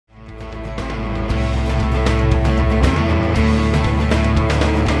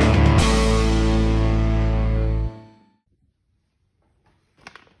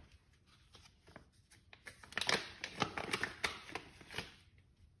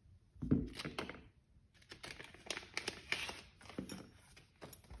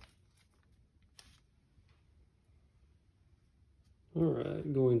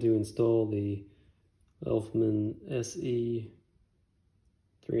Alright, going to install the Elftman SE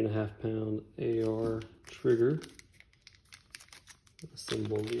 3.5 pound AR trigger.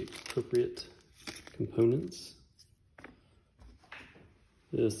 Assemble the appropriate components.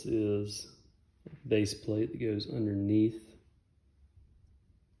 This is a base plate that goes underneath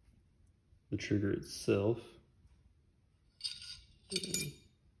the trigger itself. And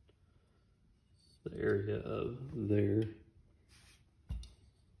the area of there.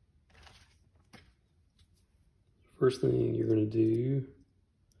 First thing you're going to do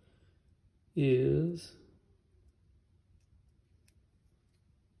is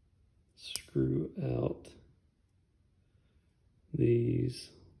screw out these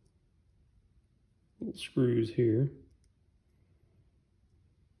little screws here.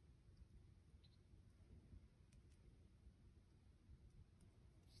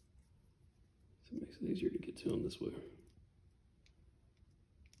 So it makes it easier to get to them this way.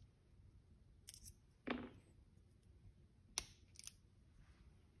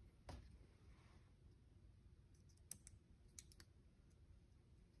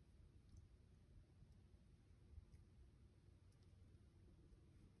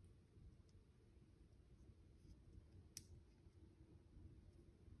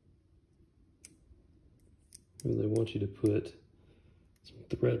 And they want you to put some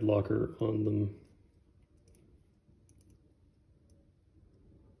thread locker on them.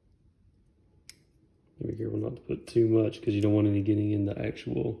 Be careful not to put too much because you don't want any getting in the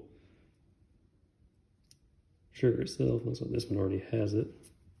actual trigger itself. Looks like this one already has it.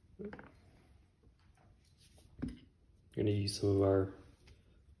 We're going to use some of our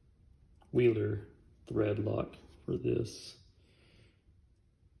Wheeler thread lock for this.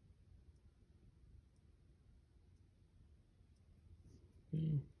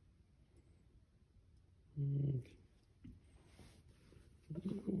 I'm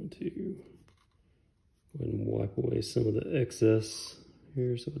going to go ahead and wipe away some of the excess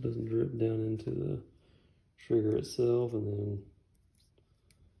here so it doesn't drip down into the trigger itself, and then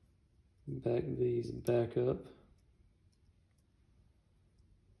back these back up.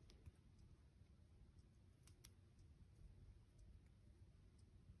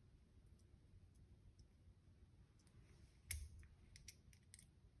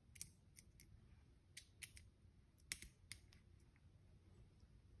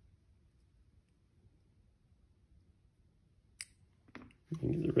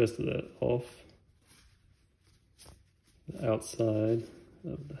 And get the rest of that off the outside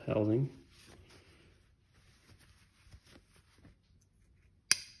of the housing.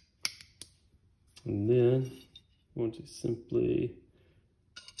 And then I want to simply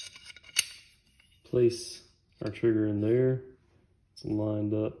place our trigger in there. It's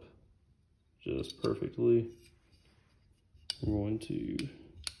lined up just perfectly. I'm going to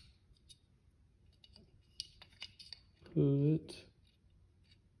put,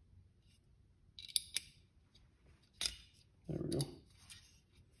 there we go,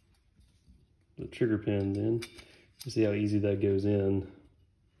 the trigger pin in. You see how easy that goes in.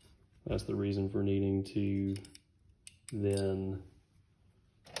 That's the reason for needing to then,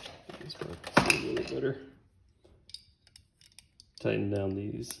 see a little better, tighten down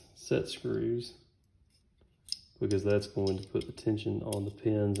these set screws, because that's going to put the tension on the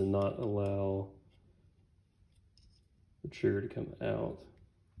pins and not allow the trigger to come out,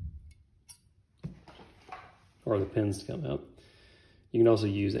 or the pins to come out. You can also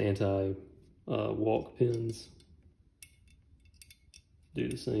use anti-walk pins. Do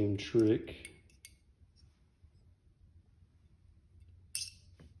the same trick.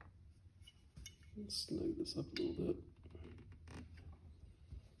 Let's snug this up a little bit.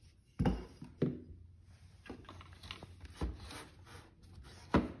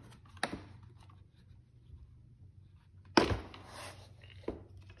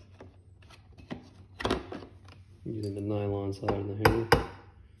 Using the nylon side of the hammer.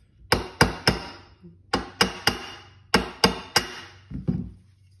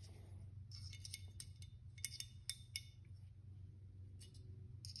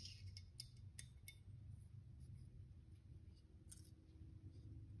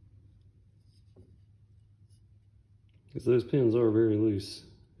 Because those pins are very loose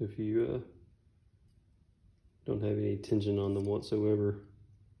if you don't have any tension on them whatsoever.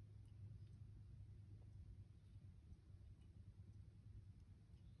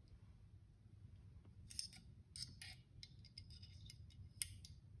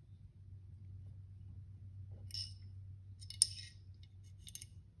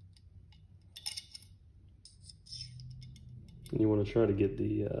 And you want to try to get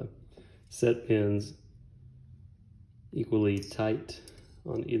the set pins equally tight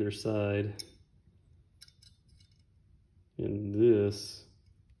on either side. And this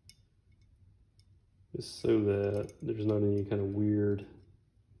is so that there's not any kind of weird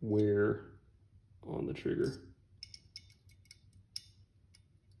wear on the trigger.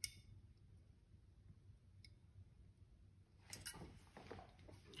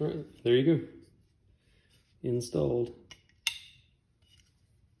 All right, there you go. Installed.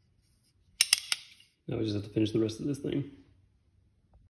 Now we just have to finish the rest of this thing.